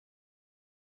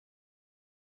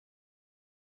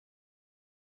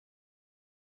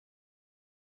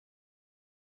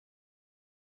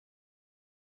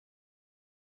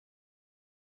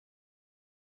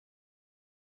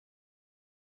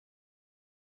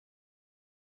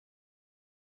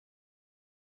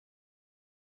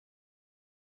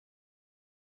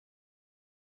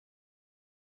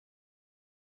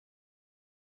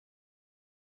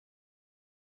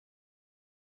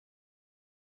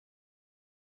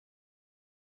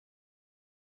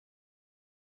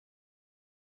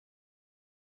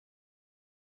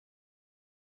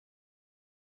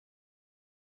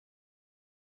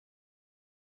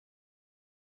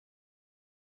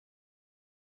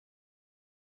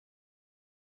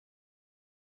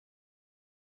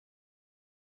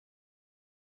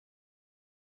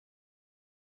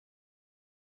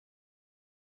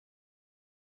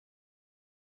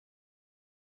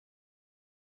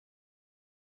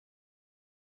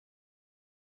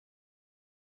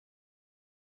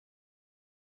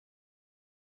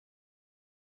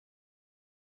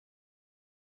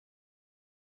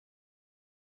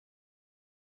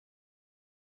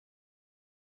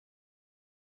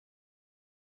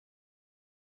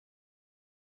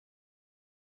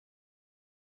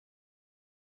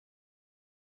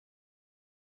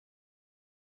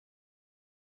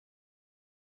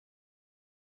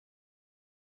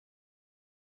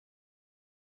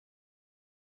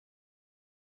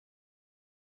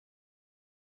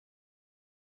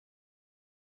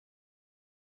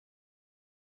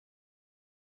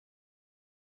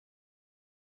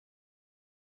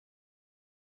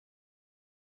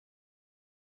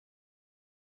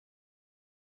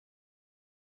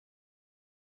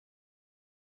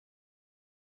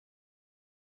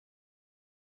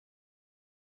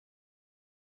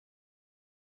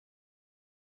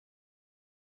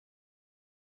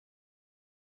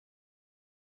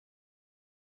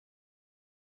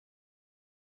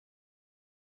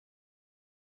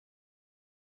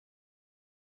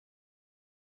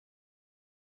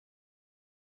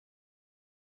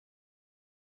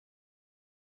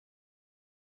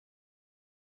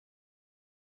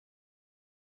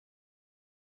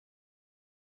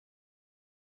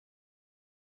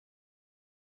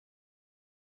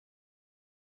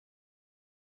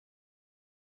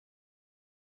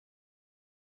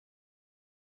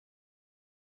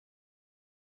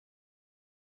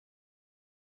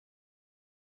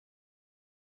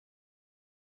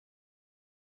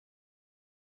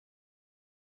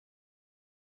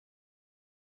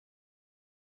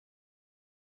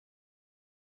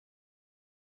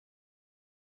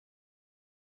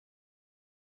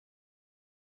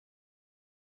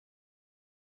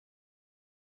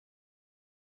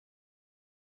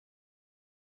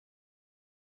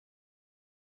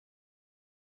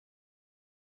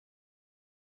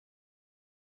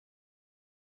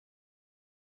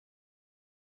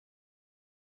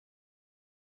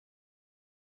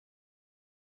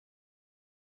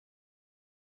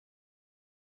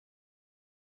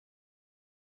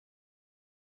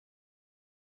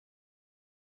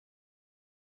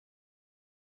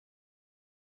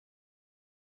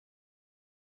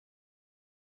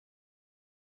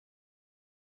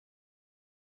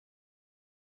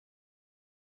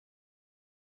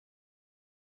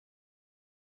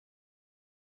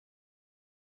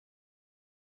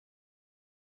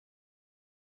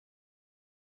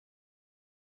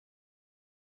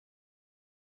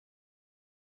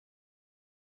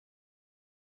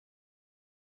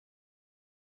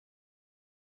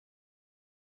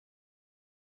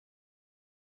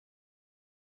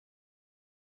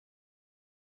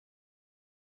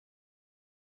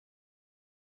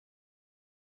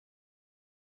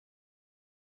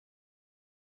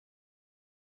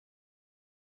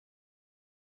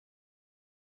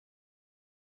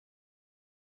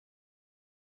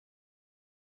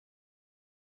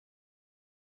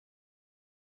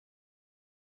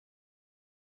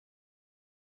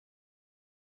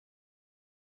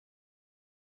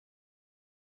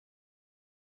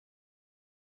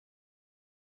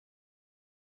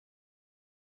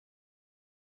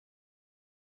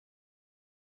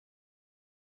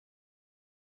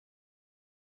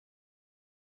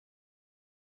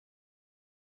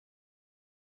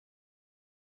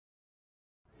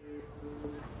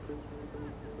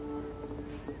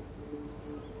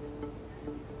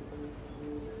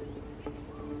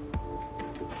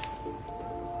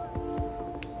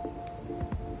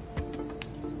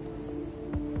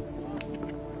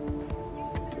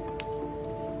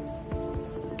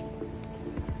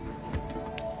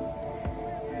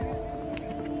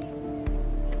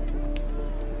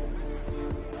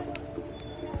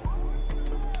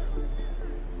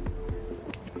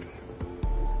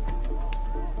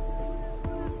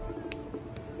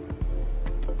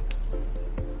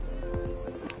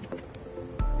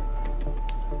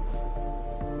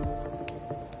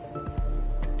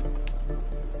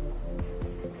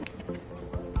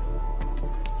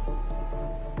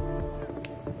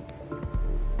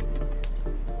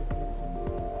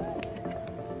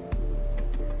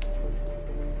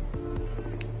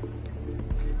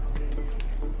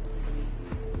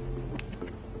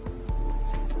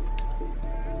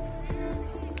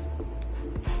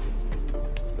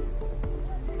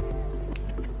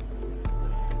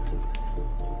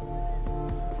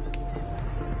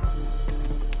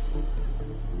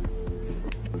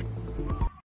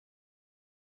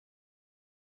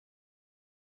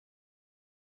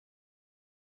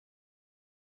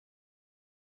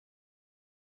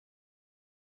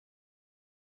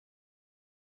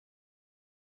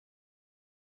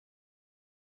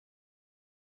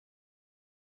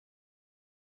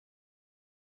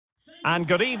And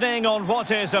good evening on what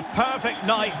is a perfect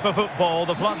night for football.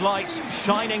 The floodlights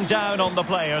shining down on the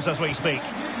players as we speak.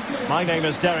 My name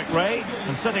is Derek Ray,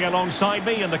 and sitting alongside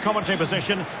me in the commentary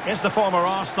position is the former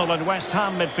Arsenal and West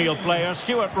Ham midfield player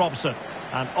Stuart Robson.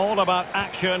 And all about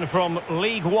action from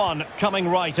League One coming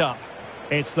right up.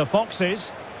 It's the Foxes,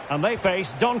 and they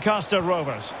face Doncaster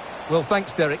Rovers. Well,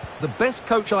 thanks, Derek. The best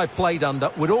coach I played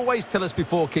under would always tell us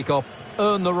before kick-off,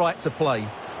 earn the right to play.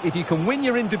 If you can win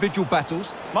your individual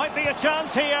battles... Might be a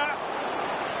chance here.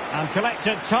 And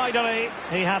collected tidily.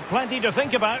 He had plenty to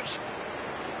think about.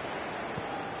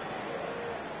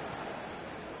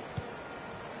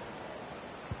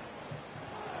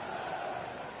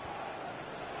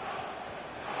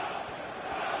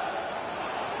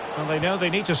 Well, they know they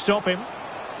need to stop him.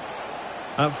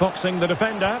 Outfoxing the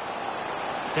defender.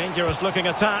 Dangerous looking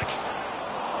attack.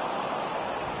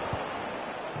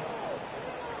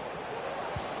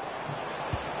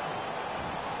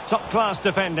 Top-class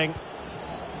defending.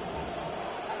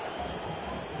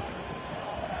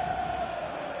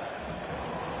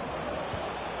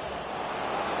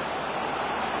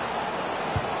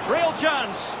 Real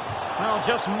chance. Well,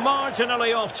 just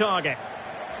marginally off target.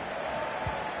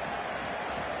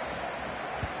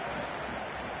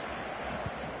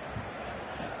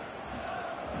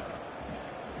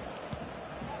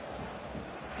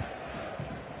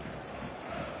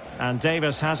 And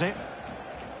Davis has it.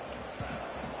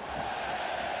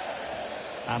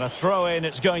 And a throw-in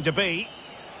it's going to be.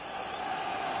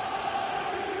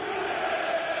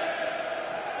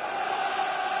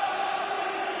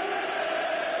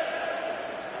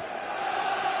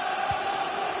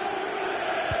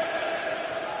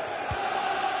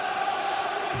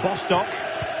 Bostock.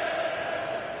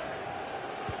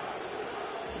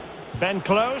 Ben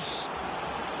Close.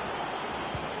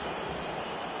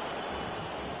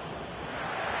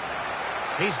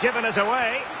 He's given us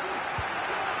away.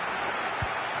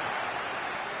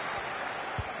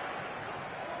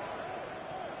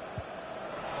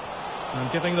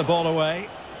 And giving the ball away.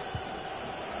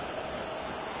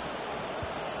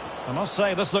 I must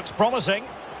say, this looks promising.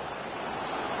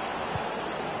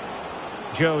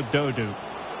 Joe Dodu.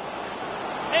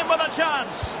 In with a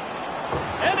chance.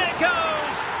 In it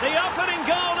goes. The opening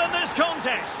goal in this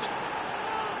contest.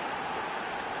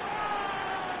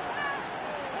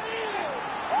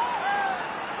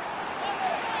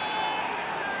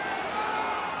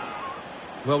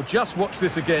 Well, just watch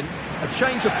this again. A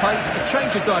change of pace, a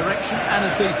change of direction, and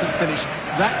a decent finish.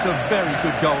 That's a very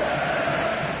good goal.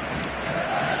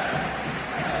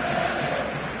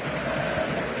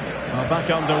 Well,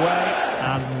 back underway,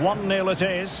 and 1-0 it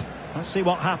is. Let's see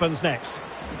what happens next.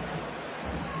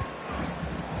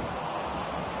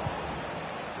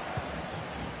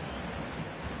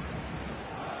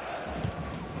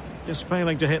 Just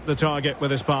failing to hit the target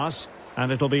with his pass,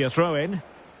 and it'll be a throw-in.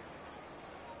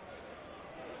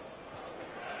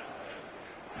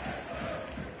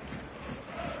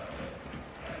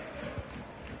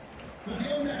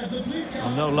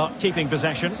 No luck keeping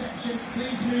possession.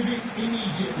 Please move it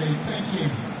immediately. Thank you.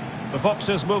 The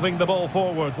Foxes moving the ball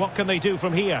forward. What can they do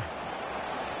from here?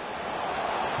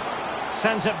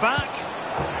 Sends it back.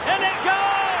 In it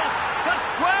goes! To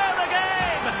square the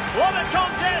game! What a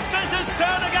contest this is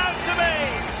turning out to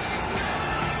be!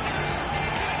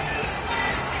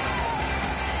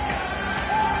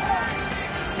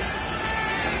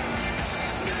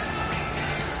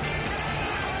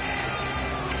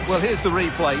 Well, here's the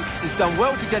replay. He's done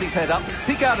well to get his head up,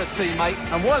 pick out a teammate,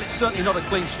 and while it's certainly not a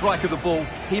clean strike of the ball,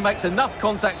 he makes enough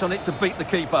contact on it to beat the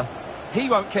keeper. He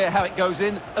won't care how it goes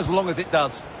in, as long as it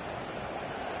does.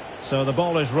 So the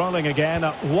ball is rolling again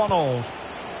at 1-1.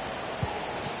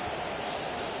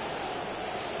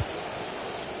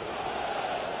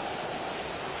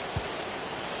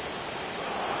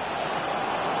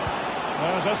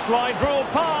 There's a slide rule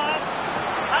pass,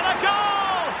 and a goal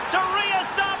to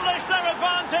re-establish their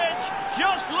advantage.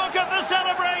 Just look at the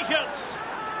celebrations.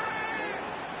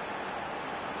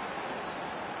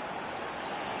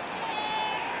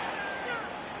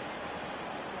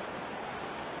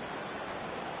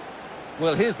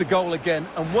 Well, here's the goal again,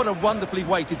 and what a wonderfully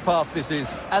weighted pass this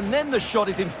is. And then the shot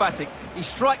is emphatic. He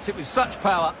strikes it with such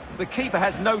power, the keeper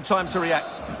has no time to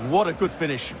react. What a good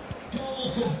finish.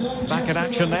 Back in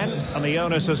action then, and the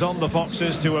onus is on the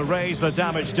Foxes to erase the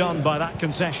damage done by that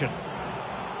concession.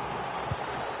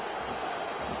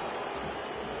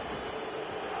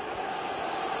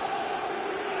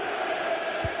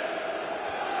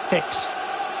 Hicks.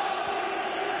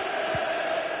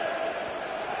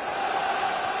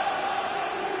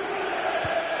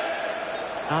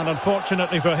 And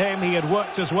unfortunately for him, he had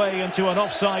worked his way into an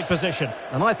offside position.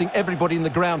 And I think everybody in the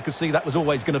ground could see that was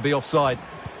always going to be offside.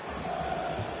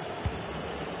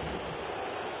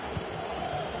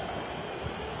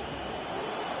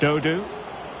 Dodu.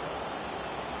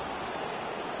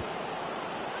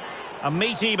 A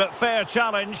meaty but fair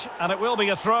challenge, and it will be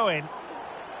a throw-in.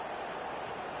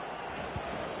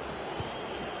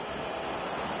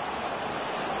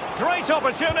 Great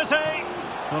opportunity!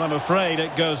 Well, I'm afraid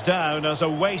it goes down as a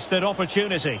wasted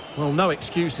opportunity. Well, no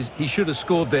excuses. He should have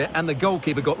scored there, and the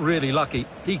goalkeeper got really lucky.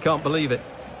 He can't believe it.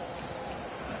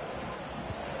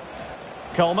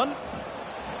 Coleman.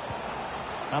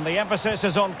 And the emphasis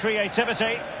is on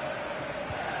creativity.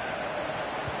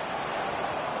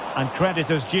 And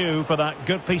credit is due for that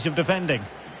good piece of defending.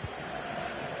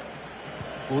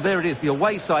 Well, there it is. The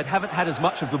away side haven't had as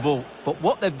much of the ball, but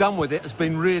what they've done with it has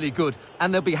been really good,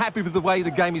 and they'll be happy with the way the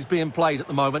game is being played at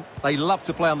the moment. They love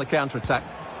to play on the counter-attack.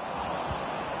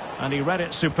 And he read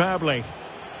it superbly.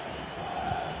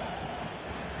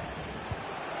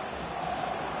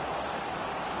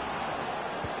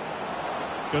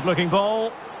 Good-looking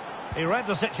ball. He read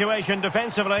the situation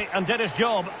defensively and did his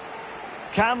job.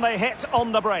 Can they hit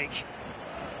on the break?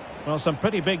 Well, some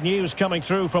pretty big news coming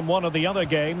through from one of the other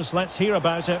games. Let's hear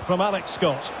about it from Alex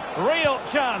Scott. Real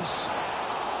chance.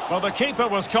 Well, the keeper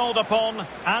was called upon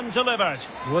and delivered.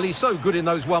 Well, he's so good in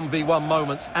those 1v1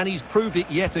 moments, and he's proved it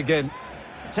yet again.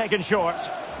 Taken short.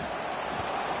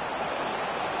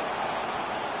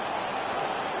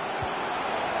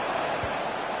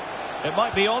 It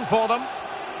might be on for them.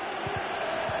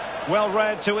 Well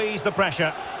read to ease the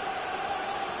pressure.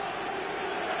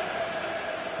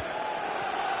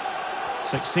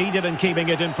 Succeeded in keeping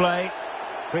it in play.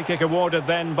 Free kick awarded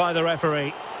then by the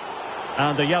referee.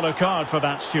 And a yellow card for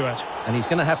that, Stuart. And he's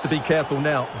going to have to be careful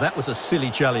now. That was a silly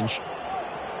challenge.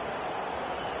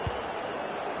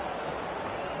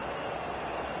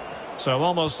 So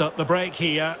almost at the break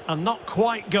here, and not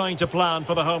quite going to plan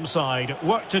for the home side.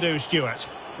 Work to do, Stuart.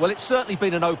 Well, it's certainly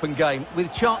been an open game,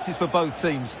 with chances for both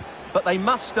teams. But they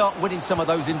must start winning some of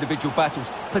those individual battles,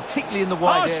 particularly in the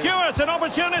wide areas. Stuart, an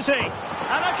opportunity!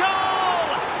 And a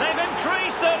goal! They've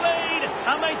increased their lead,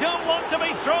 and they don't want to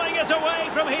be throwing it away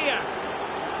from here.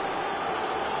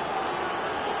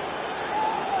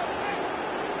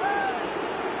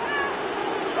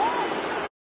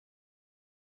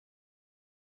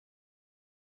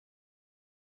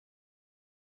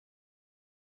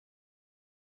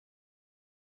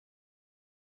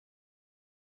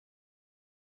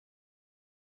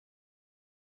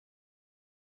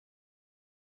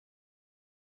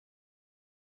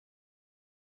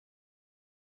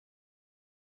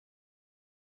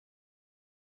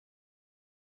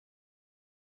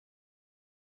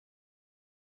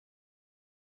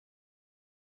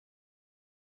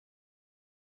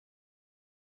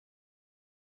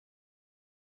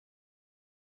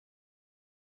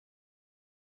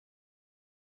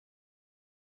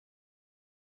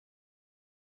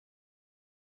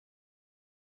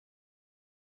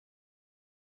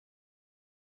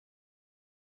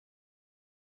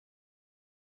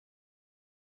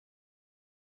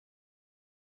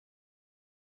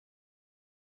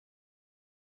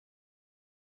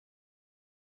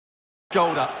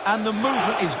 Shoulder, and the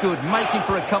movement is good, making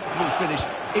for a comfortable finish.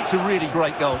 It's a really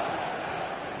great goal.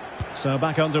 So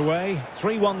back underway,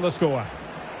 3-1 the score.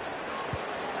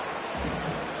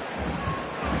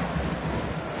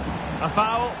 A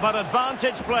foul, but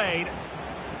advantage played.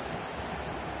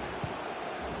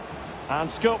 And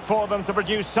scope for them to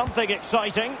produce something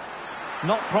exciting.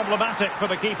 Not problematic for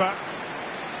the keeper.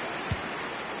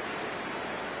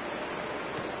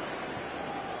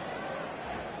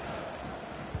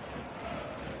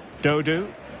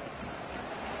 Dodu.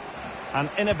 An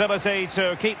inability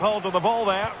to keep hold of the ball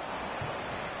there.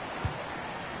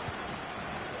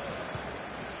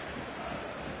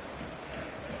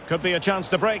 Could be a chance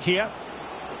to break here.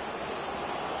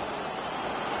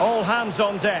 All hands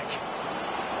on deck.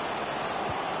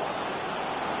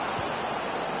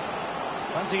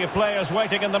 Plenty of players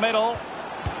waiting in the middle.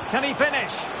 Can he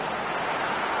finish?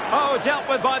 Oh, dealt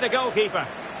with by the goalkeeper.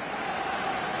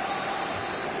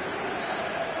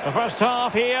 The first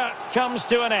half here comes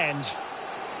to an end.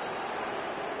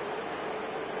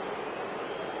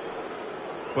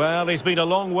 Well, he's been a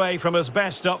long way from his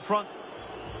best up front.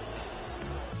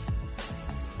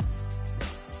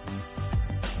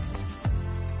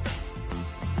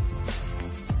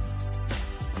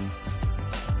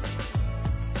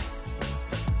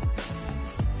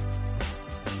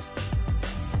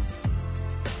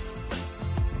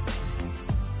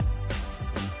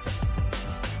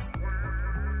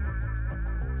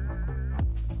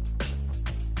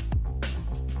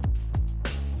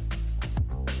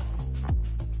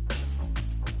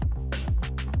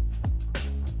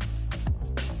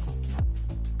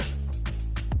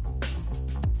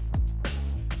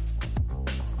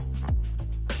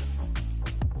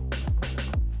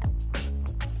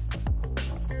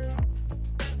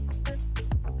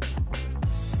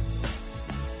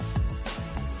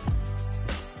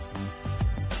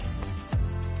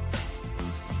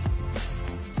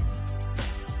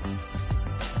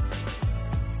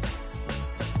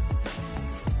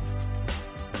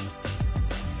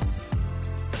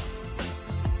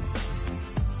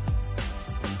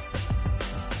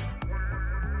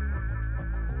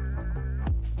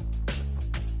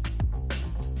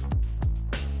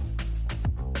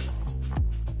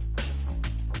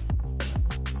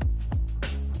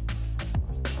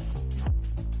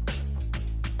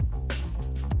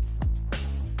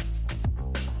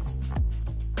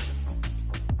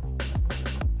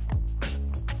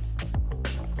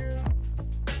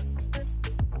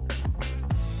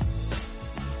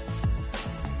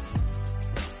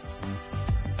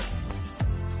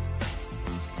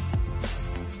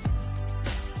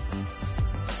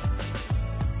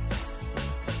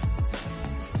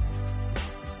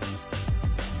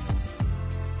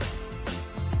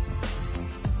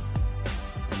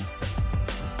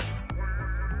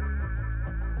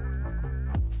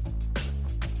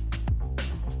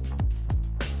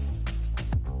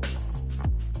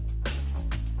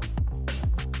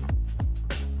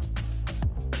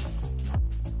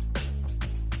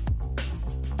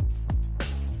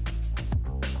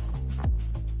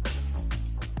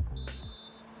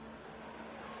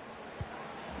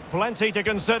 Plenty to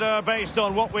consider based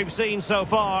on what we've seen so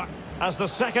far as the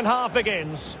second half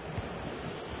begins.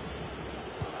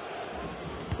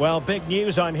 Well, big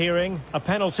news I'm hearing. A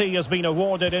penalty has been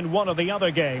awarded in one of the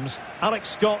other games. Alex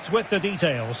Scott with the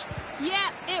details.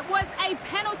 Yeah, it was a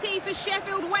penalty for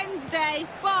Sheffield Wednesday,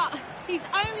 but he's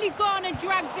only gone and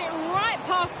dragged it right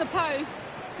past the post.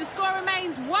 The score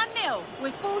remains 1-0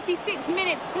 with 46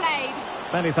 minutes played.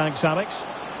 Many thanks, Alex.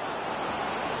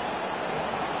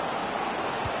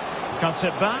 Cuts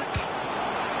it back.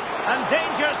 And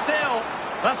danger still.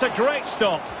 That's a great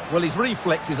stop. Well, his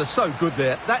reflexes are so good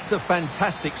there. That's a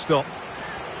fantastic stop.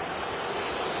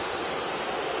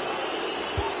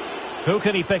 Who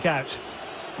can he pick out?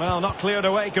 Well, not cleared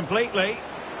away completely.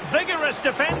 Vigorous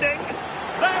defending.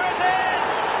 There it is!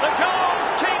 The goals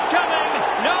keep coming.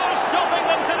 No stopping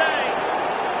them today.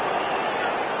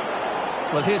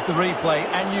 Well, here's the replay,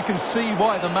 and you can see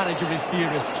why the manager is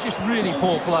furious. It's just really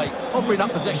poor play. Offering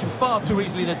up possession far too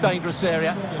easily in a dangerous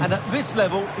area. And at this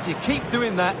level, if you keep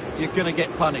doing that, you're going to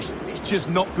get punished. It's just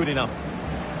not good enough.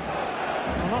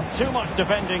 Well, not too much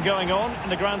defending going on in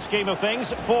the grand scheme of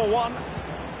things. 4-1.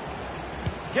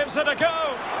 Gives it a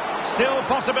go. Still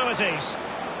possibilities.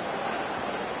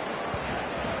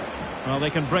 Well, they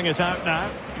can bring it out now.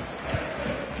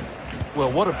 Well,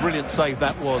 what a brilliant save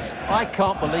that was. I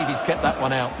can't believe he's kept that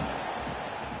one out.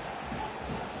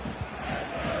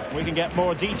 We can get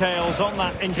more details on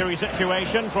that injury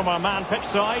situation from our man pitch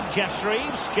side, Jeff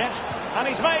Shreves. Jeff, and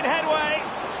he's made headway.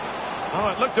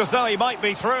 Oh, it looked as though he might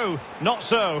be through. Not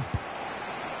so.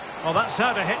 Well, that's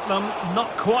how to hit them.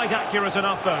 Not quite accurate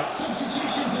enough, though.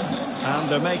 And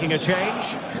they're making a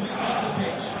change.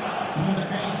 Number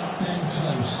 8, Ben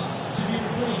Close. To be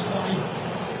replaced by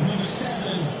number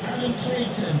 7, Alan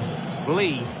Clayton.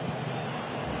 Lee.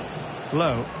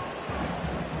 Low.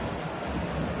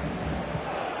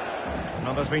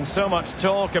 Well, there's been so much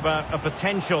talk about a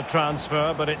potential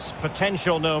transfer, but it's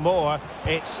potential no more.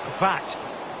 It's fact.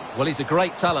 Well, he's a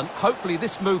great talent. Hopefully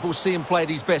this move will see him play at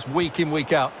his best week in,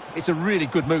 week out. It's a really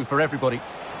good move for everybody.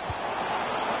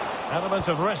 Element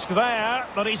of risk there,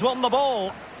 but he's won the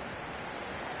ball.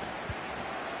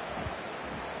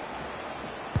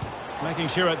 Making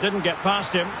sure it didn't get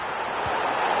past him.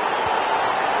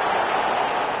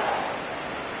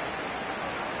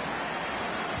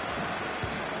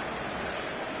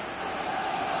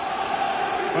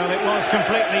 Well, it was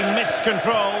completely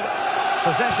miscontrolled.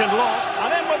 Possession lost,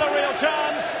 and in with a real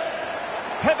chance.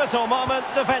 Pivotal moment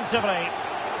defensively.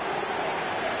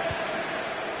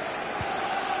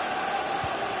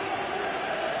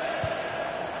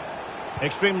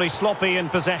 Extremely sloppy in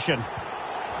possession.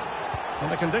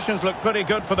 And the conditions look pretty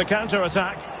good for the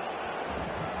counter-attack.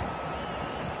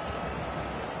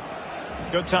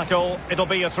 Good tackle, it'll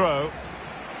be a throw.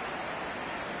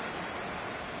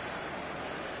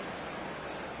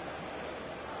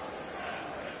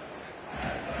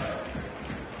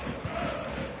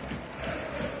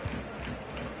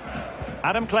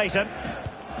 Adam Clayton.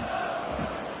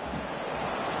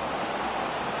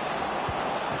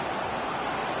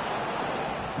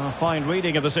 A fine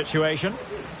reading of the situation.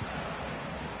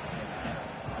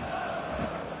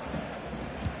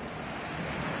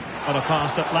 On a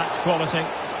pass that lacks quality.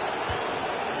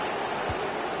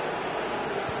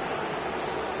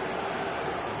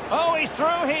 Oh, he's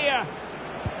through here.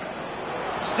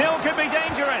 Still could be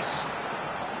dangerous.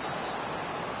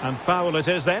 And foul it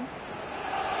is then.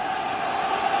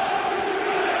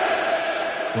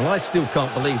 Well, I still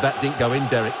can't believe that didn't go in,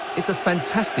 Derek. It's a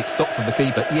fantastic stop from the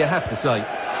keeper, you have to say.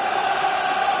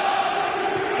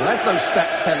 Well, as those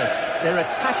stats tell us, their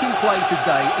attacking play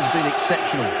today has been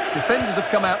exceptional. Defenders have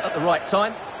come out at the right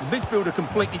time. The midfielder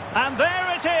completely... And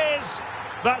there it is!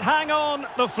 But hang on,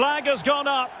 the flag has gone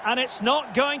up, and it's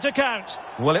not going to count.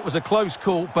 Well, it was a close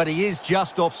call, but he is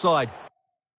just offside.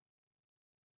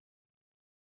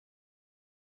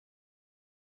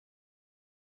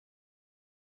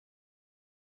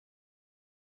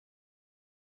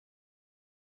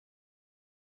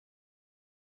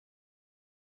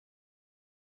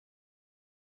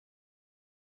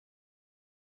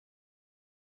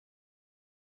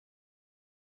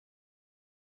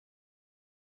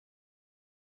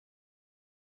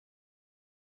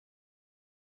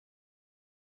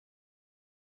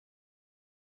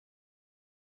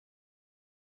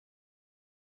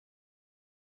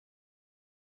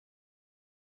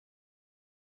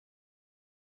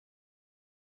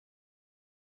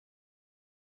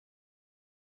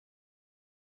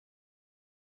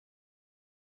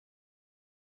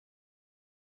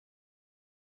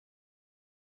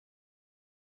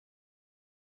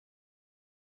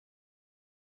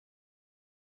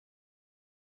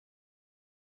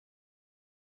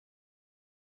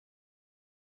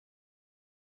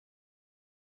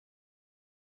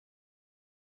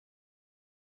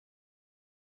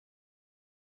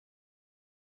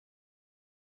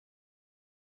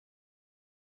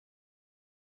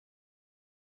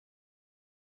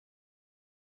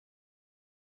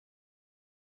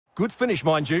 Good finish,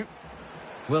 mind you.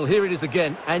 Well, here it is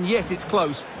again, and yes, it's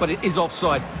close, but it is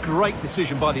offside. Great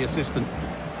decision by the assistant.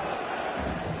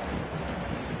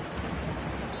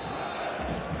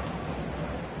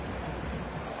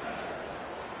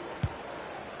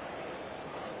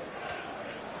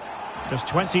 Just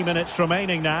 20 minutes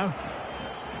remaining now.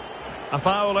 A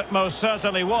foul it most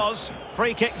certainly was.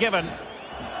 Free kick given.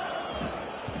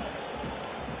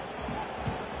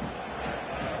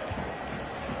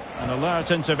 An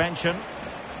alert intervention.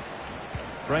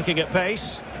 Breaking at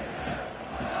pace.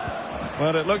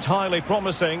 Well, it looked highly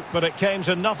promising, but it came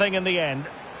to nothing in the end.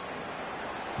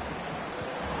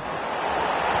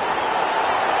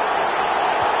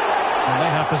 And they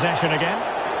have possession again.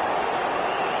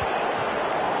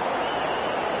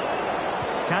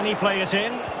 Can he play it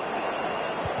in?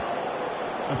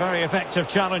 A very effective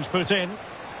challenge put in.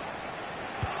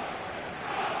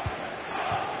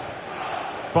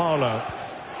 Barlow.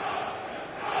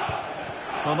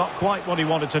 Well, not quite what he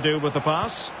wanted to do with the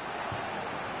pass.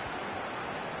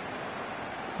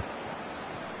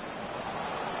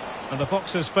 And the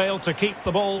Foxes failed to keep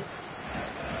the ball.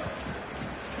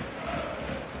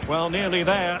 Well, nearly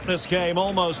there. This game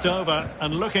almost over.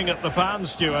 And looking at the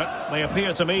fans, Stuart, they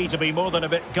appear to me to be more than a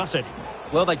bit gutted.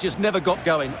 Well, they just never got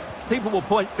going. People will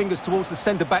point fingers towards the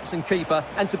centre-backs and keeper,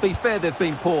 and to be fair, they've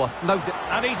been poor.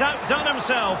 And he's outdone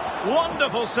himself.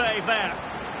 Wonderful save there.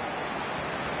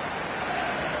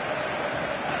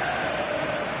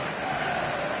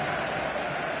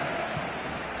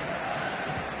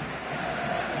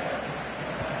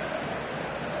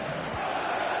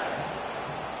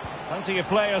 Plenty of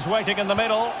players waiting in the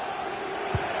middle.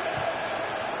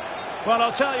 Well,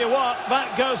 I'll tell you what,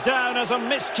 that goes down as a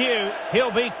miscue. He'll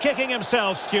be kicking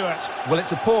himself, Stuart. Well,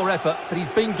 it's a poor effort, but he's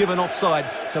been given offside,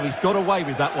 so he's got away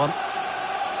with that one.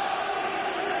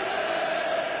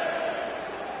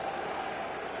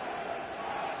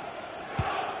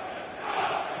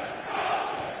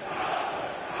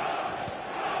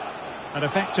 An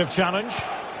effective challenge.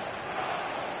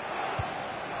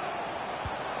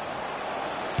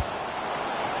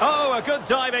 Oh, a good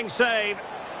diving save.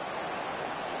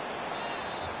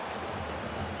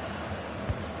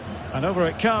 And over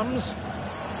it comes.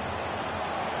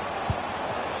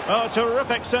 Oh,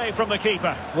 terrific save from the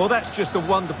keeper. Well, that's just a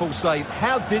wonderful save.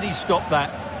 How did he stop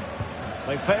that?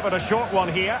 They favoured a short one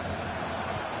here.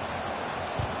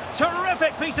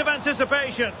 Terrific piece of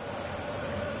anticipation.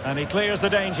 And he clears the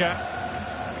danger.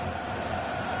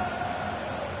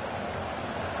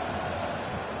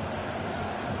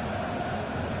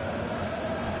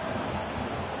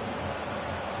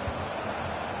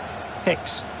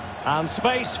 Hicks. And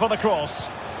space for the cross.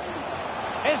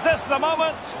 Is this the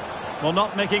moment? Well,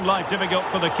 not making life difficult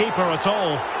for the keeper at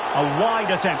all. A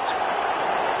wide attempt.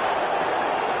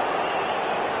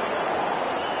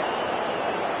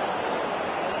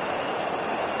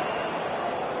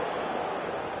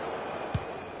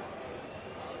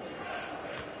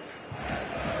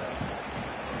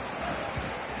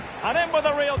 And in with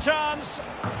a real chance.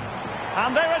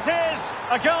 And there it is,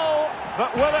 a goal.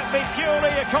 But will it be purely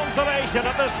a consolation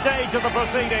at this stage of the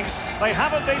proceedings? They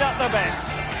haven't been at their best.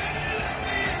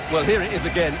 Well, here it is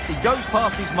again. He goes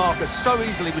past his marker so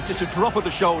easily with just a drop of the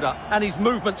shoulder. And his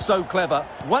movement's so clever.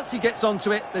 Once he gets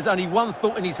onto it, there's only one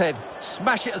thought in his head.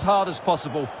 Smash it as hard as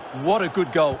possible. What a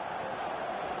good goal.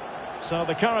 So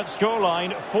the current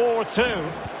scoreline, 4-2.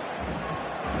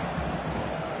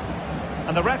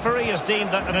 And the referee has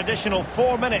deemed that an additional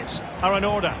 4 minutes are in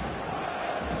order.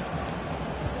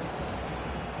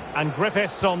 And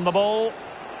Griffiths on the ball.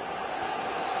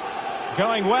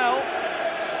 Going well.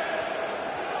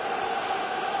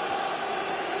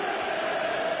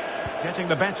 Getting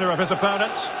the better of his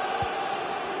opponent.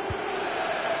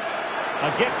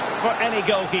 A gift for any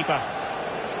goalkeeper.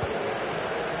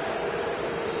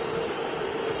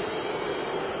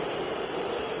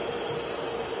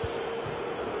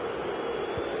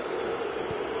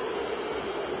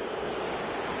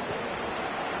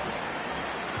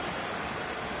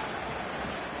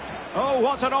 Oh,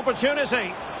 what an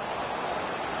opportunity.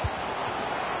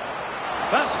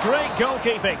 That's great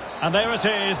goalkeeping. And there it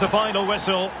is, the final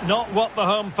whistle. Not what the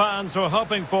home fans were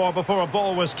hoping for before a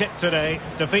ball was kicked today.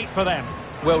 Defeat for them.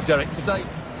 Well, Derek, today...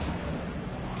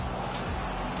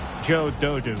 Joe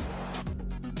Dodu.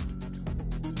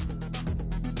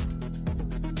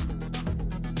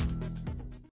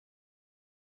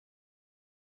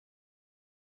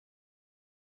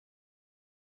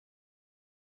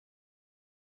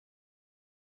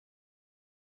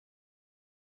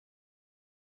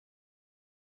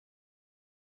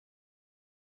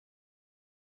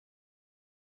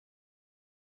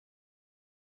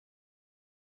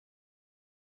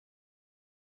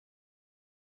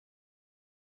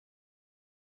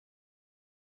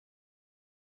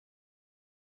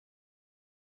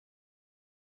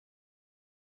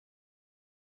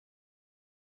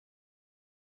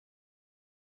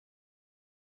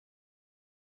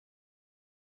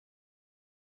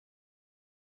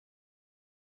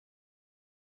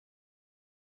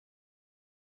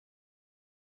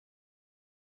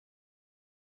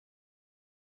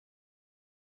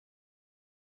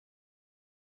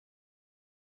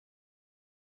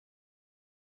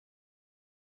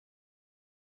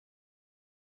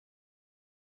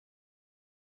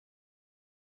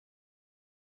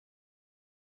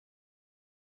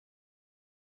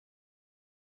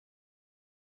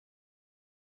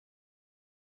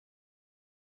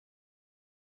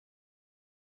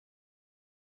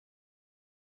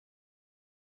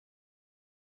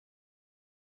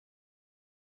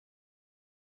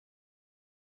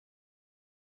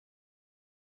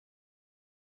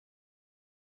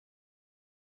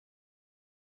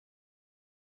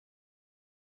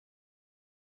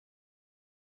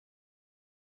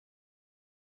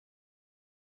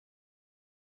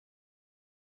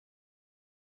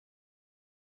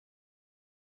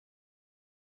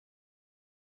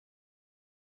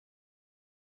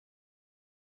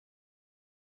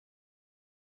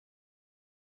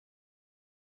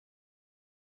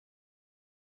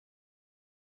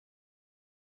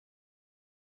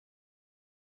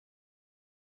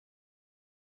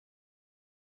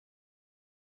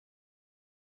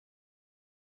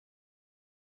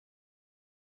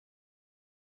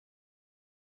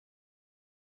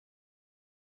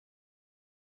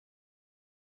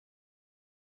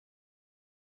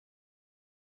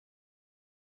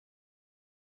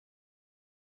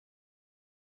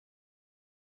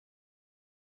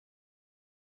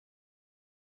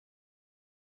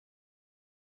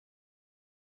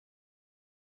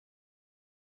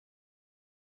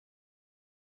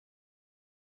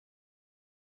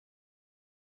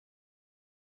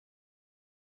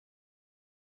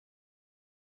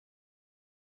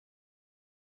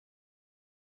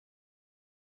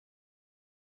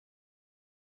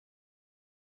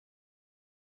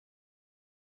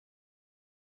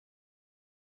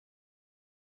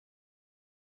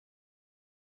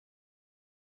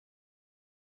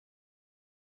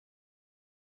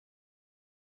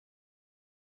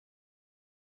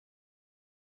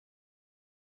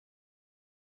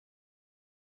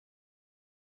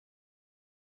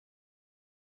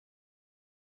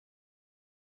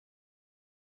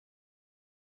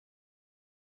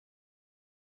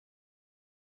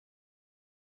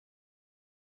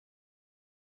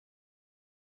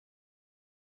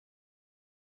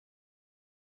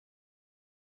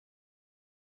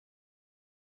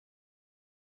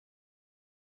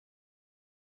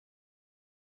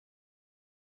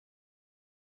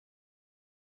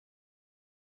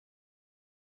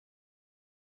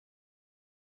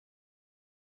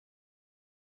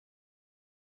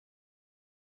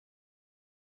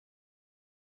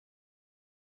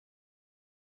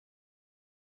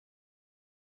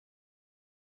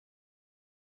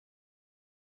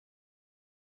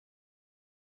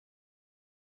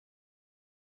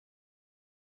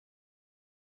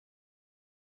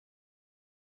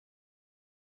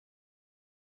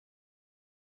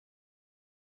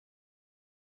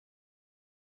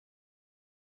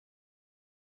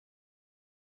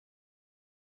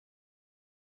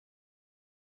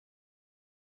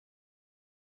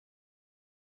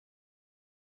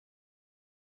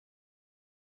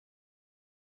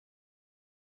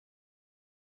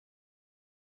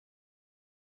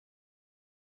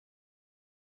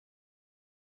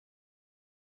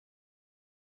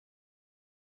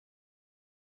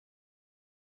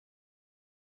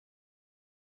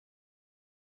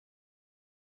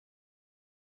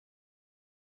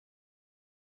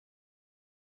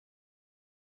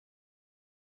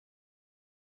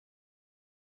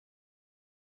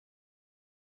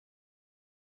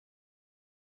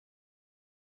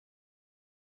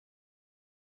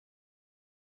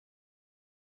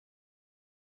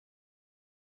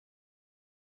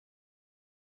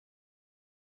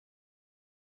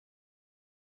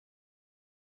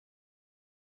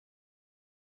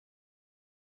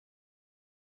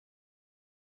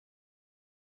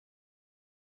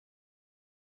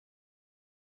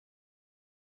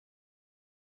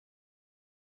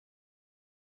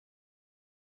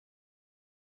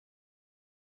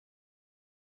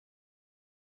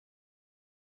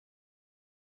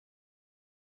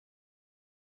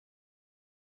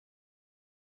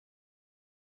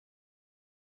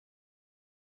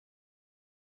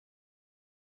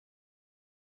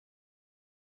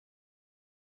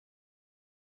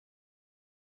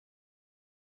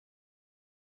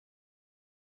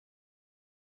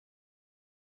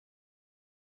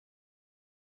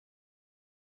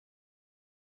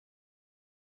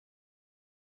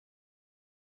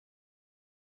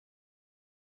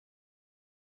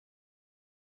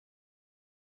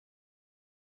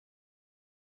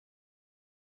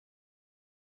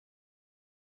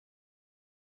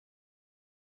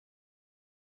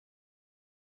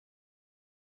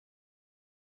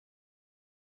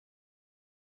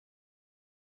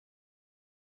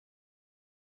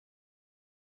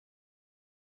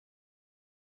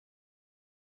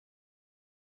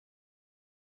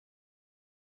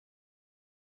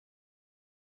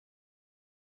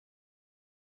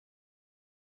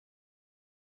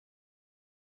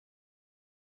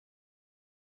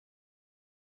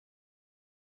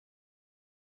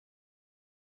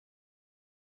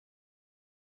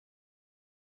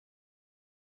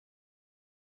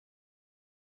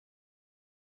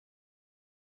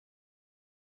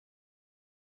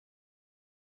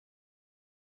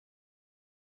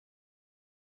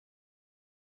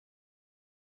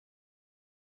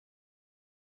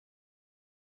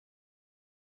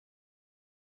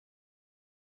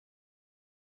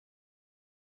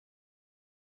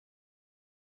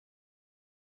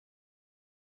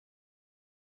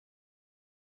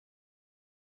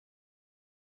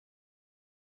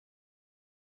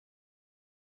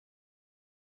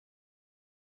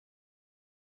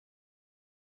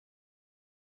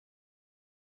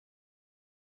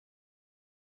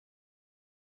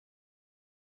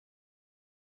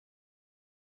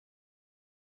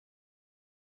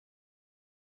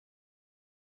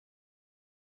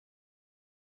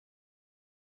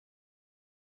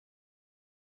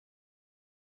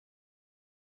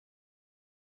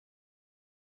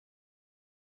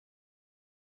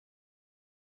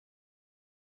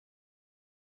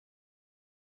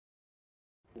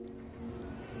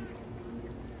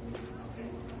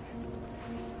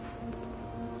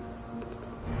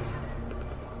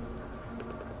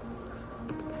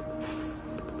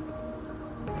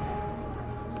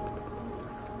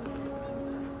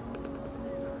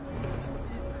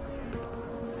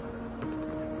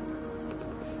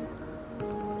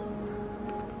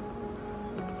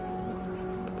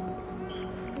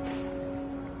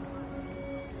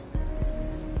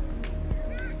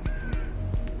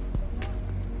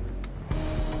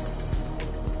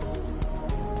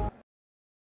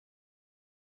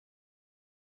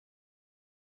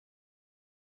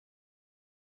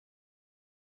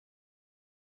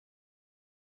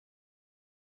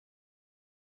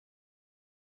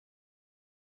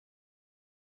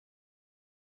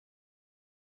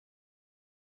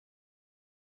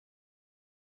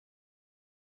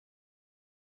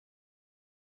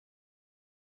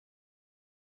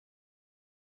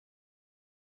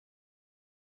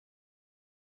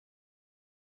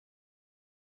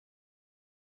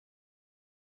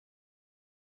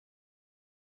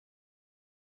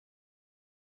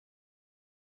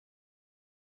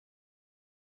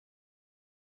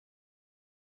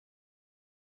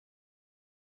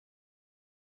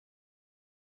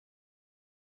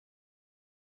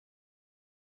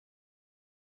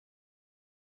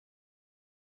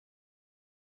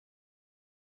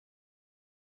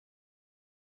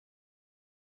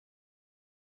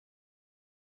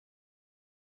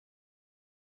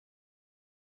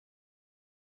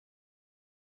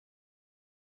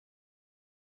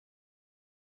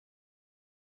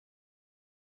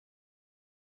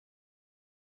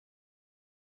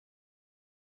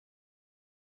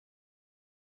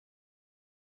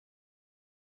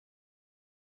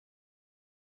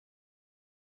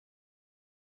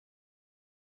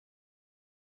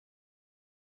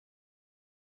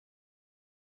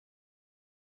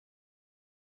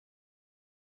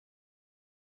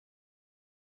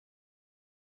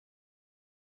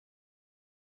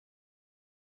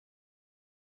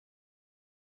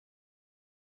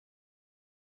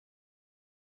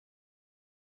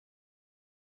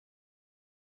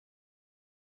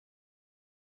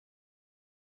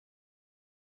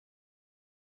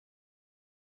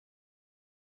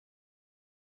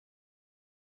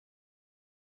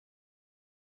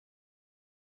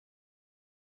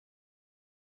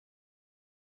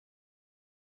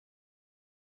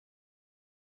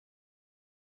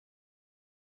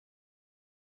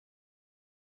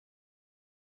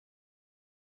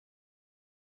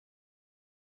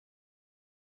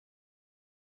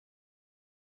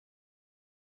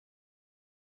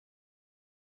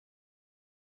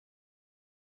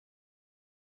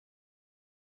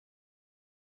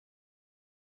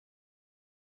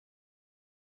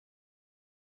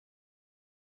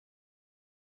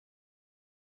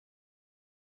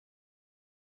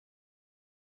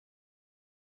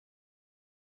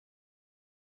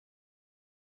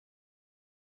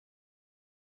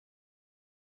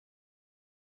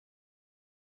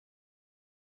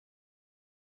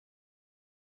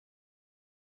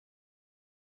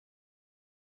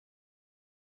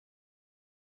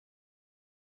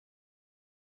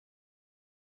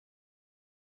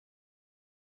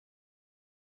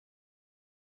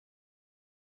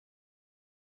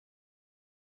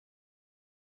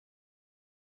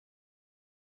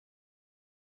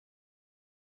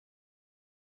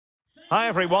 Hi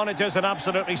everyone, it is an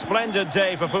absolutely splendid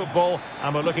day for football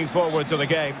and we're looking forward to the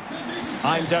game.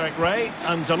 I'm Derek Ray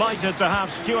and delighted to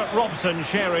have Stuart Robson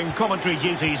sharing commentary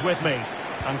duties with me.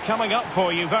 And coming up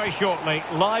for you very shortly,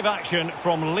 live action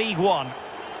from League One.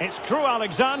 It's Crewe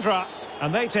Alexandra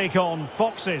and they take on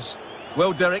Foxes.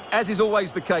 Well, Derek, as is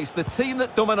always the case, the team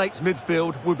that dominates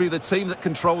midfield will be the team that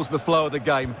controls the flow of the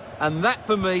game. And that,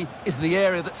 for me, is the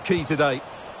area that's key today.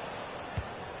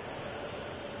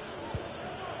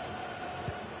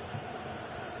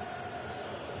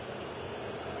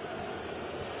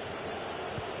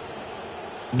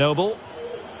 Noble.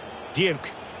 Duke.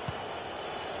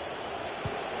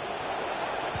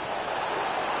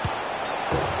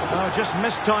 Oh, just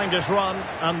mistimed his run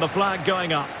and the flag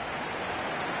going up.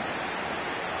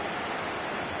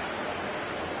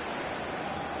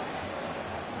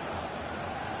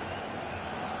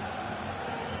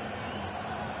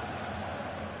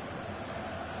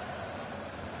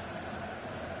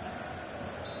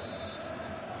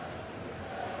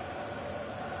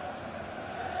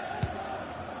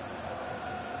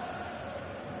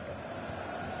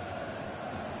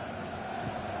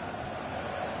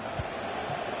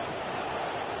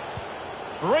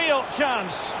 Real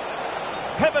chance.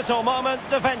 Pivotal moment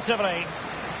defensively.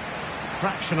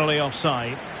 Fractionally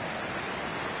offside.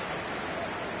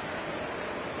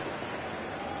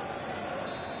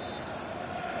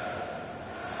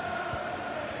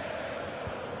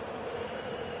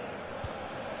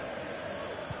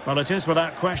 Well, it is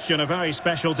without question a very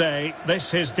special day. This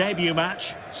his debut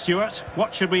match. Stuart,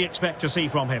 what should we expect to see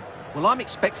from him? Well, I'm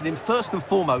expecting him first and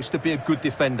foremost to be a good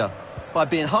defender by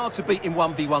being hard to beat in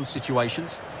 1v1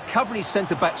 situations, covering his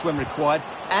centre-backs when required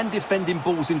and defending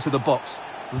balls into the box.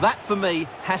 That, for me,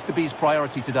 has to be his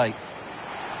priority today.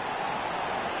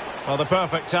 Well, the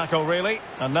perfect tackle, really.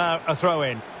 And now a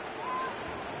throw-in.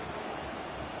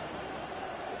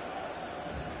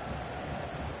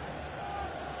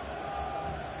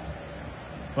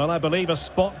 Well, I believe a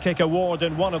spot kick award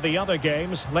in one of the other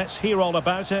games. Let's hear all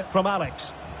about it from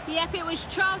Alex. Yep, it was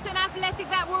Charlton Athletic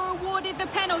that were awarded the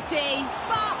penalty,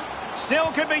 but... Still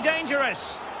could be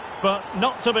dangerous, but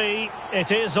not to be.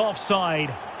 It is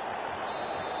offside.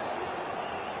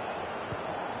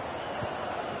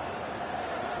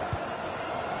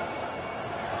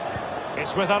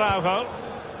 It's with Araujo.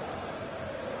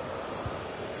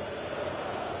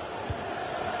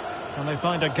 Can they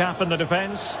find a gap in the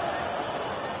defence?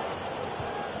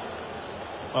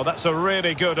 Well, that's a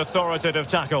really good authoritative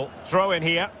tackle. Throw in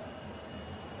here.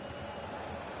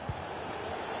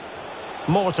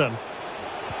 Morton.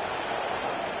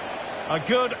 A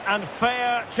good and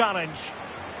fair challenge.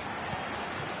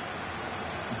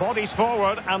 Bodies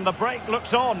forward and the break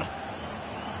looks on.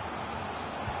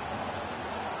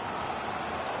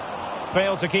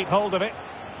 Failed to keep hold of it.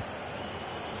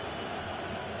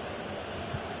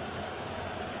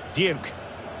 Duke.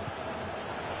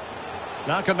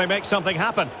 Now can they make something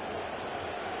happen?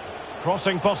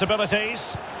 Crossing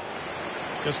possibilities.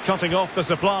 Just cutting off the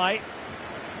supply.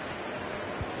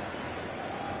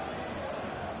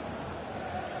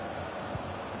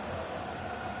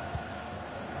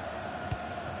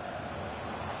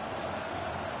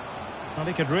 Well,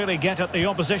 he could really get at the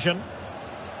opposition.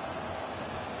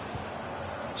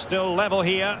 Still level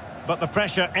here, but the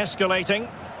pressure escalating.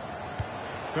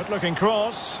 Good looking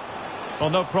cross. Well,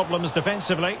 no problems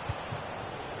defensively.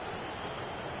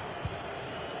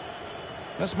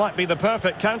 This might be the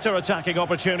perfect counter-attacking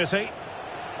opportunity.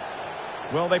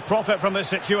 Will they profit from this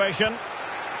situation?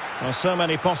 Well, so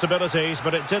many possibilities,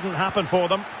 but it didn't happen for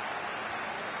them.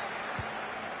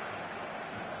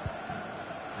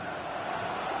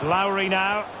 Lowry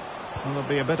now. Well, they'll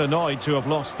be a bit annoyed to have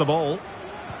lost the ball.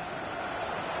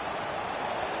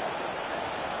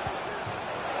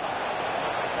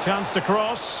 Chance to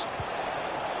cross.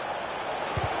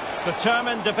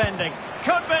 Determined defending.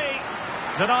 Could be.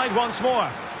 Denied once more.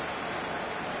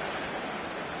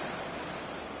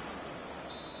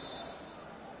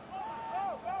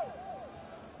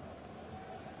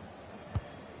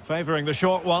 Favouring the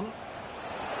short one.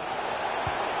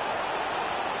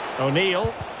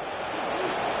 O'Neill.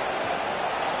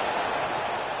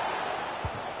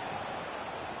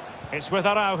 It's with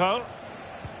Araujo.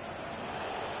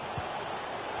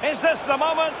 Is this the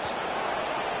moment?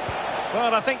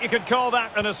 Well, I think you could call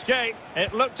that an escape.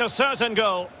 It looked a certain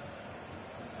goal.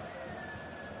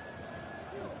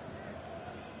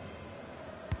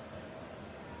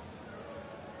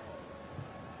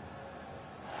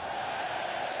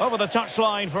 Over the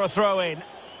touchline for a throw-in.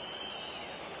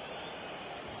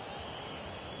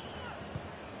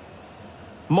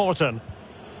 Morton.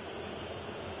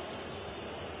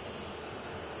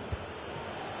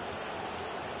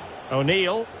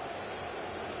 O'Neill.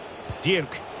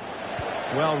 Duke.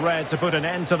 Well read to put an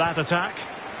end to that attack.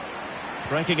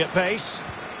 Breaking at pace.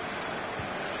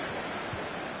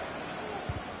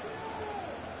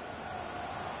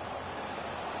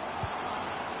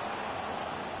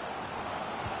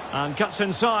 And cuts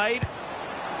inside.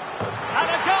 And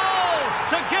a goal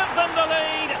to give them the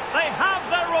lead. They have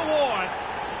their reward.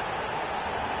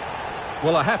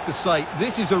 Well, I have to say,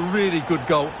 this is a really good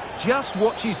goal. Just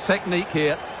watch his technique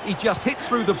here. He just hits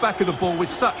through the back of the ball with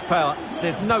such power.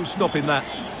 There's no stopping that.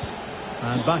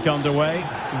 And back underway.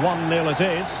 1-0 it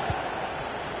is.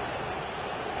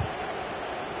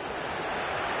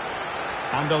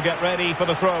 And they'll get ready for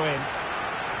the throw-in.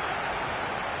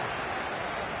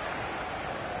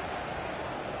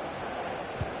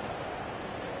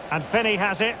 And Finney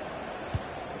has it.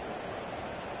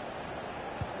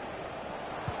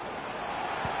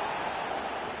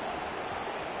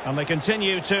 And they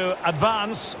continue to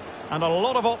advance. And a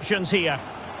lot of options here.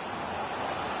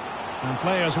 And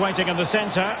players waiting in the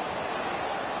centre.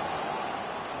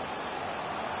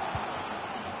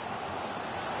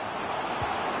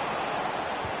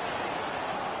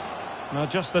 Now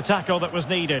just the tackle that was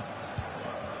needed.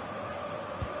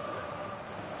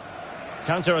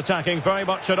 Counter-attacking, very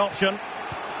much an option.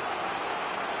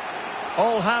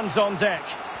 All hands on deck.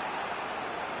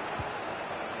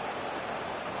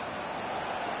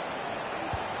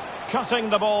 Cutting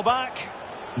the ball back.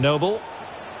 Noble.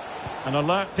 An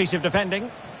alert piece of defending.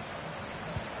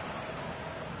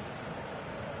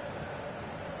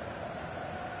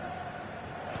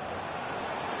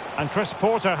 And Chris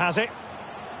Porter has it.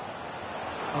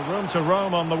 A room to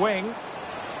roam on the wing.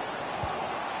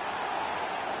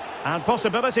 And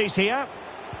possibilities here.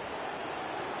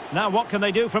 Now what can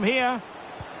they do from here?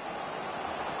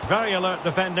 Very alert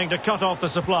defending to cut off the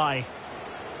supply.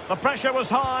 The pressure was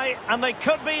high and they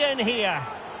could be in here.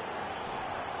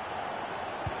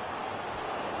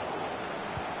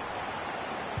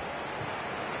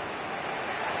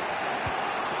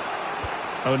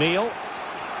 O'Neill.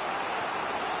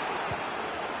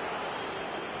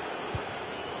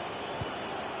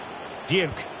 Duke.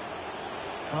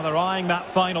 Well, they're eyeing that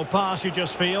final pass, you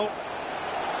just feel.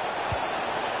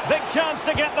 Big chance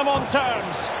to get them on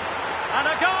terms. And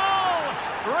a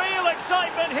goal! Real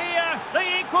excitement here. The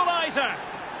equaliser.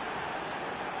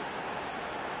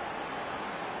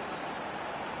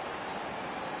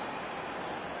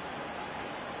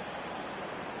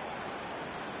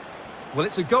 Well,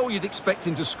 it's a goal you'd expect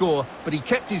him to score, but he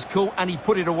kept his cool and he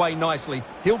put it away nicely.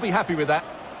 He'll be happy with that.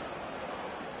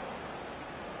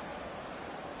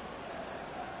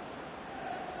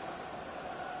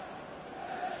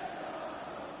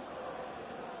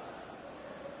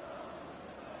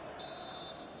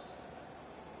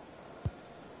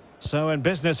 So in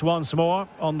business once more,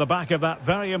 on the back of that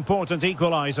very important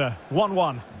equaliser.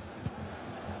 1-1.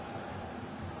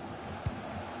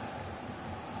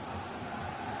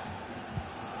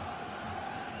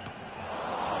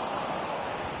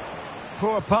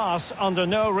 Poor pass under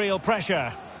no real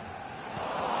pressure.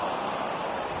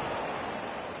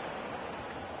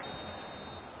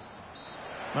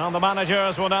 Well, the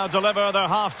managers will now deliver their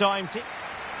half-time team.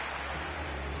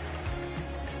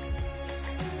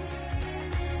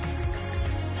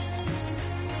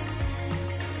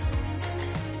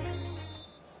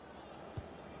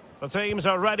 The teams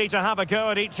are ready to have a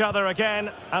go at each other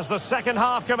again as the second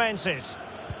half commences.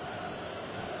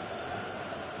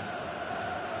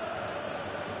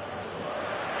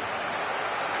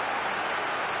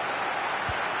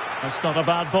 That's not a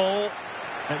bad ball.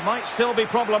 It might still be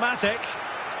problematic.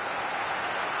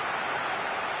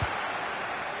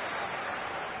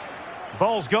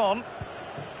 Ball's gone.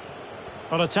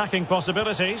 But attacking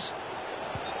possibilities.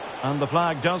 And the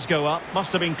flag does go up.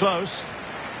 Must have been close.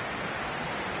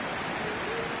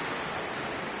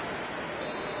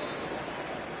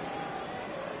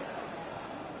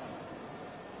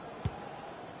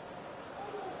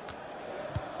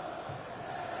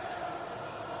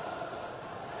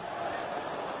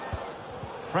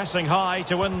 Pressing high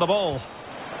to win the ball.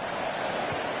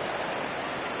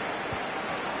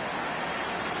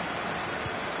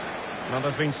 Well,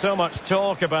 there's been so much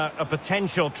talk about a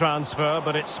potential transfer,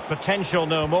 but it's potential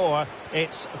no more.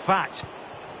 It's fact.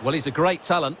 Well, he's a great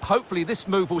talent. Hopefully this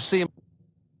move will see him.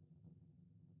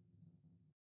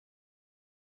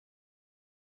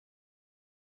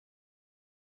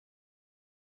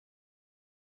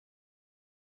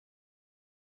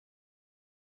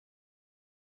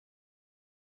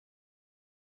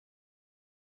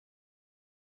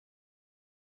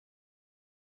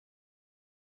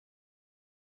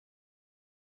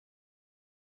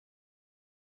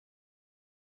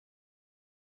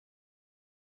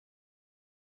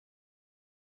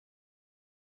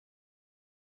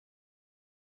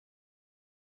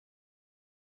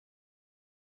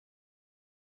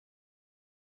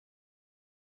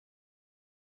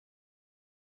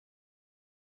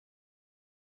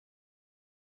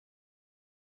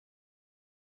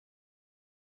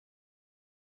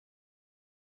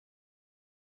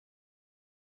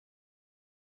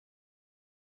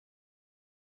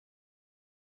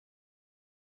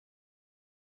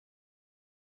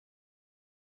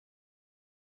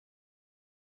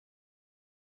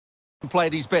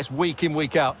 Played his best week in,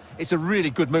 week out. It's a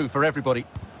really good move for everybody.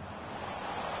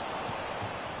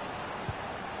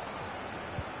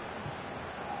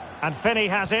 And Finney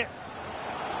has it.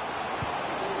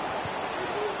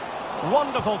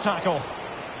 Wonderful tackle.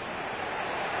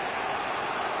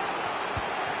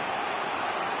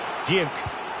 Duke.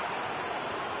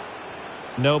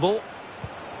 Noble.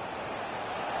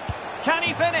 Can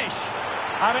he finish?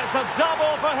 And it's a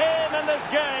double for him in this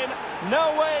game.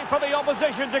 No way for the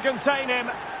opposition to contain him.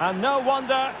 And no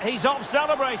wonder he's off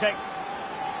celebrating.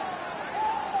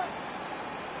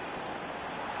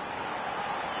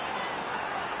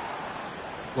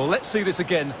 Well, let's see this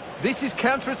again. This is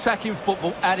counter-attacking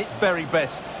football at its very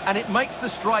best. And it makes the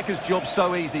striker's job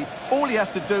so easy. All he has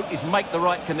to do is make the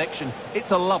right connection. It's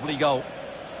a lovely goal.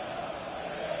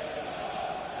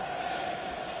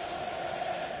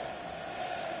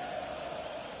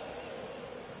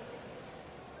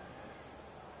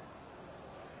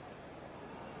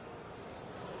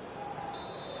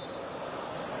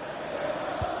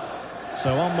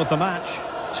 So on with the match.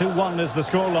 2-1 is the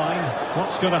scoreline.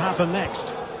 What's going to happen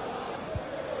next?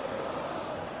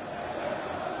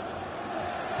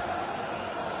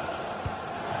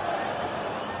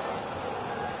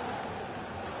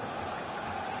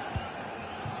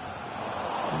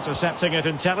 Intercepting it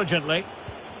intelligently.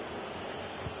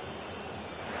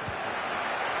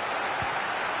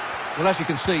 Well, as you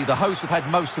can see, the hosts have had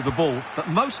most of the ball, but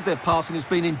most of their passing has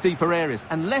been in deeper areas.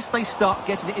 Unless they start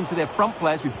getting it into their front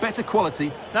players with better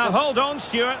quality... Now, hold on,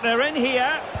 Stuart. They're in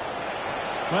here.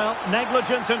 Well,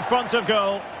 negligent in front of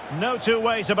goal. No two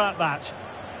ways about that.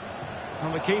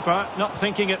 And the keeper not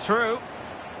thinking it through.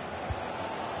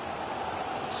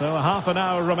 So a half an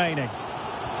hour remaining.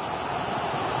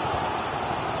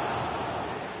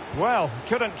 Well,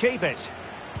 couldn't keep it.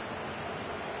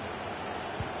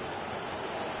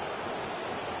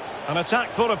 An attack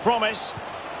full of promise.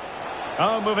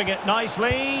 Oh, moving it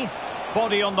nicely.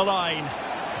 Body on the line.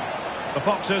 The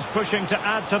Foxes pushing to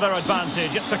add to their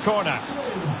advantage. It's a corner.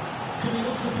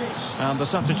 And the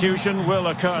substitution will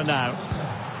occur now.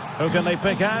 Who can they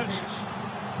pick out?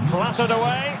 Clattered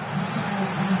away.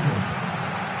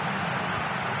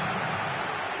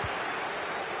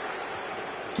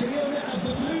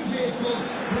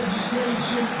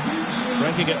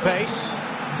 Breaking at pace.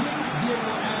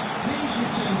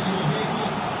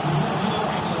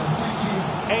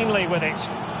 Ainley with it.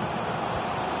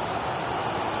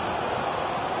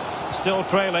 Still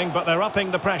trailing, but they're upping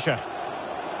the pressure.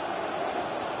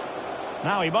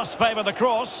 Now he must favour the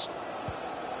cross.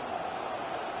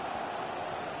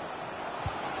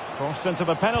 Crossed into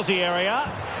the penalty area.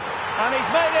 And he's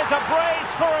made it a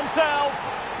brace for himself.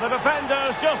 The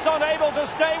defender's just unable to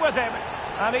stay with him.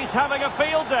 And he's having a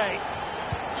field day.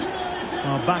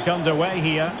 Well, back underway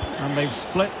here. And they've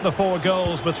split the 4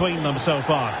 goals between them so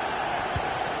far.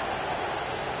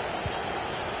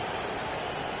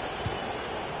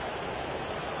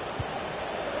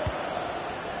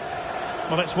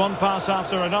 Well, it's one pass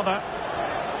after another.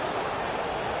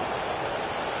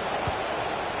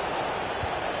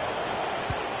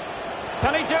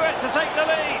 Can he do it to take the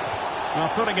lead? Well,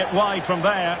 putting it wide from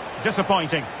there,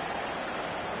 disappointing.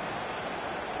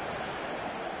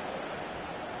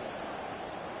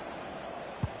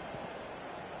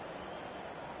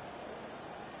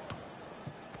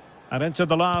 And into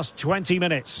the last 20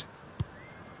 minutes.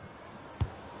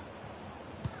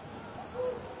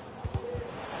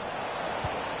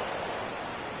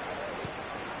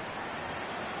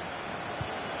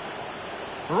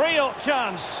 Real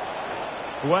chance.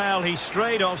 Well, he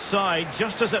strayed offside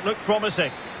just as it looked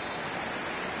promising.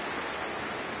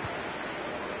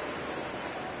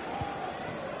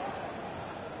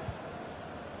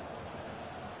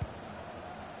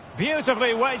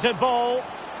 Beautifully weighted ball.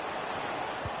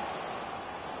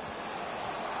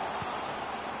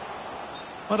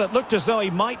 Well, it looked as though he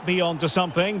might be onto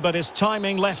something, but his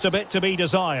timing left a bit to be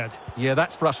desired. Yeah,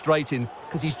 that's frustrating,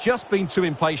 because he's just been too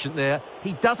impatient there.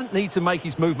 He doesn't need to make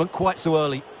his movement quite so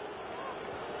early.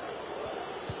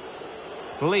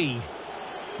 Lee.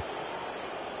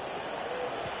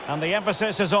 And the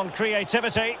emphasis is on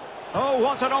creativity. Oh,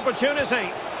 what an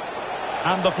opportunity.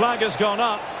 And the flag has gone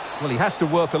up. Well, he has to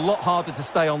work a lot harder to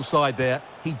stay onside there.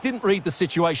 He didn't read the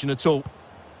situation at all.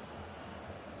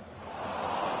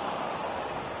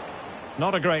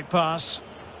 Not a great pass.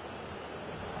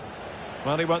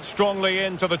 Well, he went strongly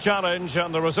into the challenge,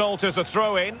 and the result is a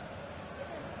throw-in.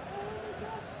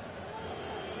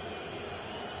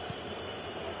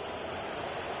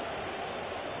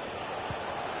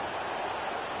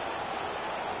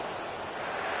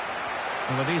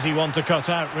 Well, an easy one to cut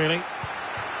out, really.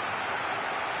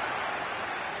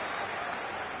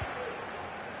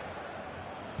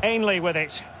 Ainley with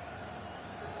it.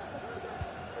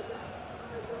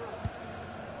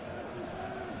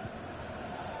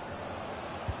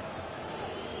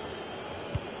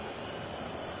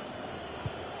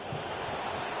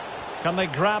 Can they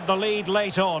grab the lead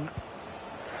late on?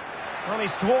 Well,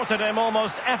 he's thwarted him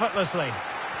almost effortlessly.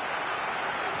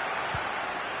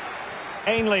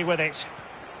 Ainley with it.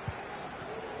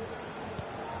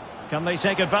 Can they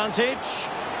take advantage?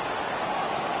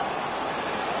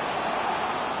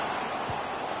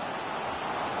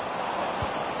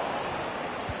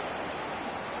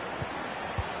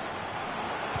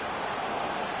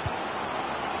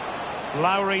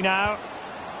 Lowry now.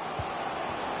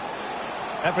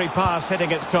 Every pass hitting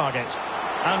its target.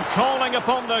 And calling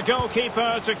upon the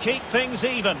goalkeeper to keep things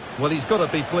even. Well, he's got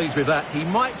to be pleased with that. He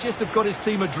might just have got his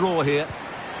team a draw here.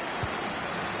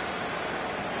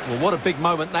 Well, what a big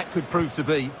moment that could prove to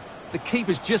be. The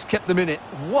keeper's just kept them in it.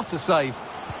 What a save.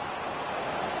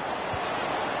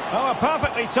 Oh, a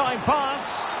perfectly timed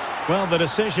pass. Well, the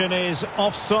decision is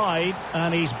offside,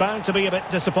 and he's bound to be a bit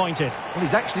disappointed. Well,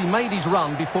 he's actually made his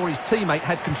run before his teammate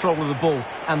had control of the ball,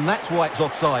 and that's why it's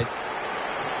offside.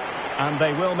 And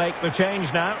they will make the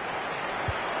change now.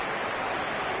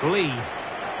 Lee.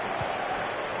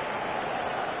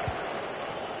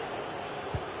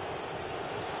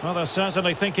 Well, they're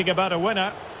certainly thinking about a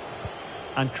winner.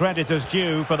 And credit is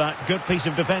due for that good piece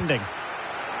of defending.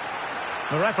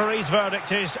 The referee's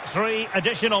verdict is 3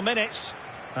 additional minutes.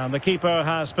 And the keeper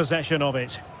has possession of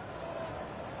it.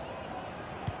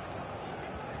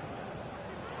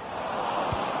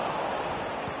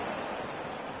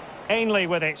 Ainley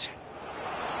with it.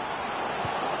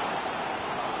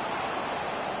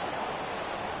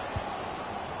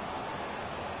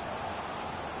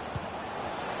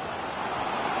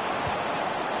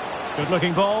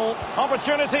 Good-looking ball.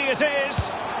 Opportunity it is.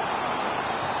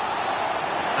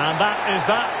 And that is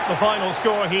that, the final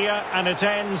score here, and it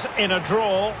ends in a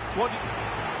draw. What?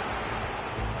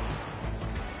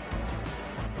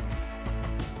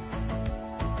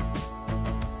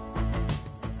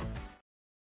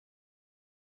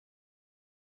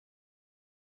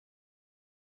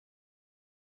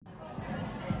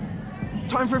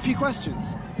 Time for a few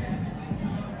questions.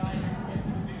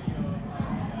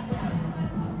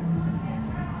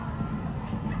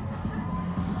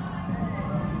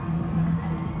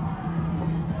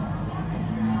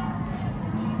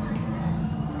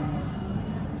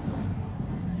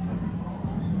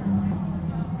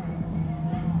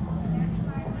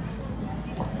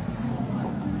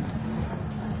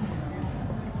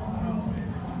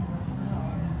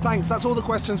 Thanks, that's all the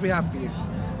questions we have for you.